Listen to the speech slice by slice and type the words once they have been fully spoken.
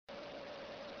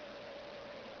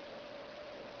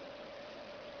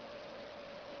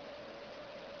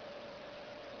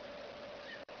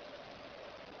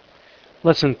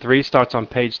Lesson 3 starts on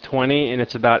page 20, and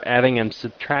it's about adding and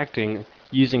subtracting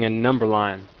using a number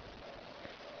line.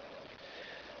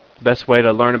 The best way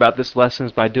to learn about this lesson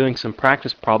is by doing some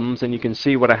practice problems, and you can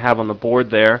see what I have on the board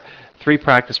there. 3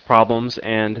 practice problems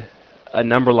and a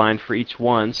number line for each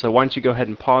one. So why don't you go ahead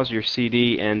and pause your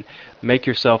CD and make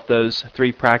yourself those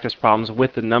 3 practice problems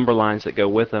with the number lines that go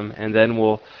with them, and then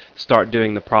we'll start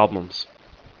doing the problems.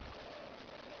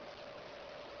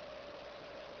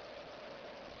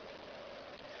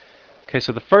 Okay,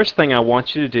 so the first thing I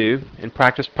want you to do in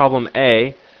practice problem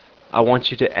A, I want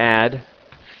you to add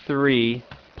 3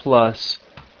 plus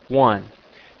 1.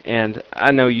 And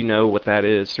I know you know what that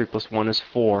is. 3 plus 1 is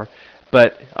 4.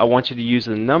 But I want you to use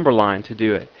the number line to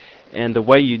do it. And the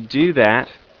way you do that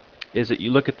is that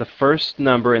you look at the first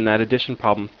number in that addition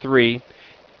problem, 3,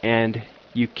 and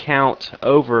you count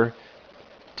over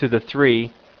to the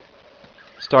 3,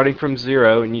 starting from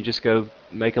 0, and you just go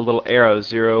make a little arrow,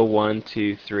 0, 1,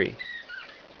 2, 3.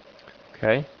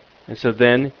 Okay, and so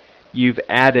then you've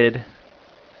added,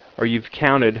 or you've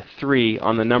counted 3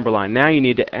 on the number line. Now you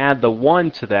need to add the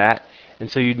 1 to that, and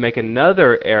so you'd make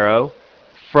another arrow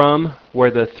from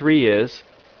where the 3 is,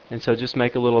 and so just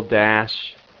make a little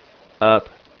dash up,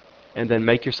 and then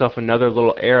make yourself another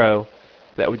little arrow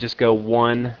that would just go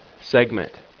 1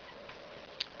 segment.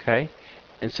 Okay,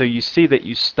 and so you see that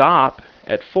you stop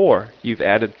at 4. You've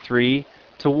added 3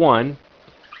 to 1,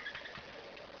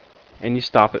 and you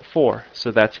stop at 4. So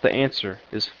that's the answer,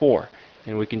 is 4.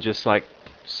 And we can just like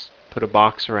put a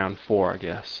box around 4, I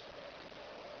guess.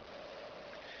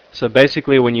 So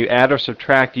basically when you add or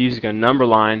subtract using a number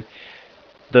line,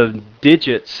 the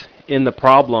digits in the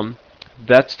problem,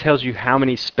 that tells you how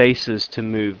many spaces to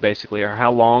move basically, or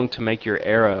how long to make your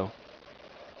arrow.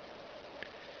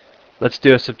 Let's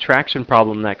do a subtraction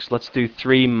problem next. Let's do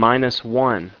 3 minus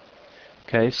 1.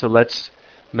 Okay, so let's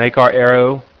make our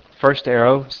arrow, first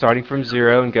arrow, starting from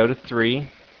 0 and go to 3.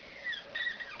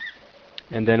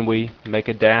 And then we make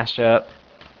a dash up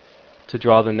to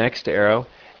draw the next arrow.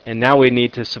 And now we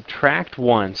need to subtract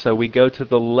 1. So we go to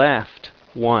the left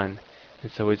 1.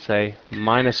 And so we'd say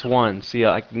minus 1. See,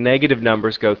 like negative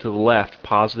numbers go to the left,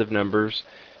 positive numbers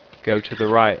go to the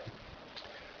right.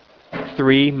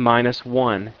 3 minus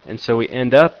 1. And so we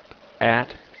end up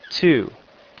at 2.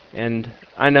 And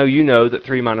I know you know that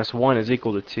 3 minus 1 is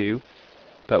equal to 2.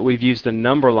 But we've used the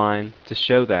number line to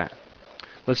show that.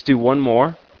 Let's do one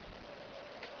more.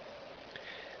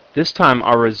 This time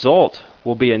our result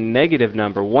will be a negative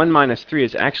number. 1 minus 3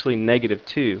 is actually negative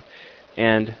 2.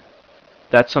 And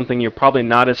that's something you're probably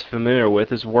not as familiar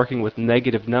with, is working with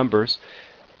negative numbers.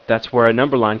 That's where a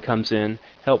number line comes in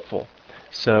helpful.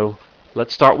 So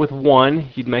let's start with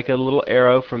 1. You'd make a little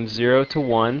arrow from 0 to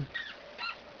 1.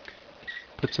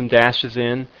 Put some dashes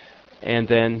in. And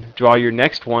then draw your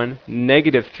next one,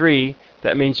 negative 3.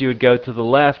 That means you would go to the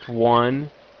left, 1,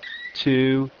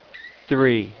 2,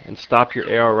 3, and stop your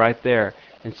arrow right there.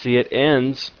 And see, it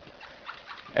ends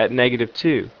at negative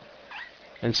 2.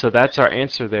 And so that's our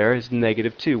answer there, is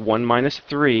negative 2. 1 minus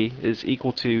 3 is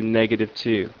equal to negative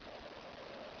 2.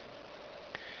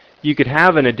 You could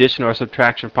have an addition or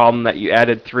subtraction problem that you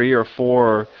added 3 or 4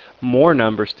 or more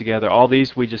numbers together. All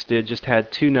these we just did just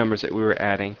had 2 numbers that we were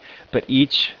adding. But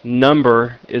each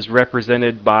number is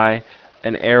represented by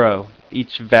an arrow.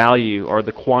 Each value or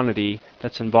the quantity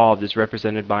that's involved is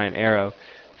represented by an arrow.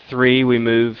 3, we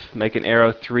make an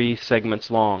arrow 3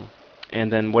 segments long.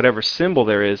 And then whatever symbol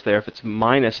there is there, if it's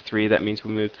minus 3, that means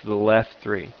we move to the left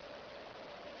 3.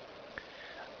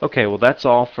 Okay, well that's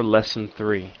all for lesson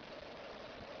 3.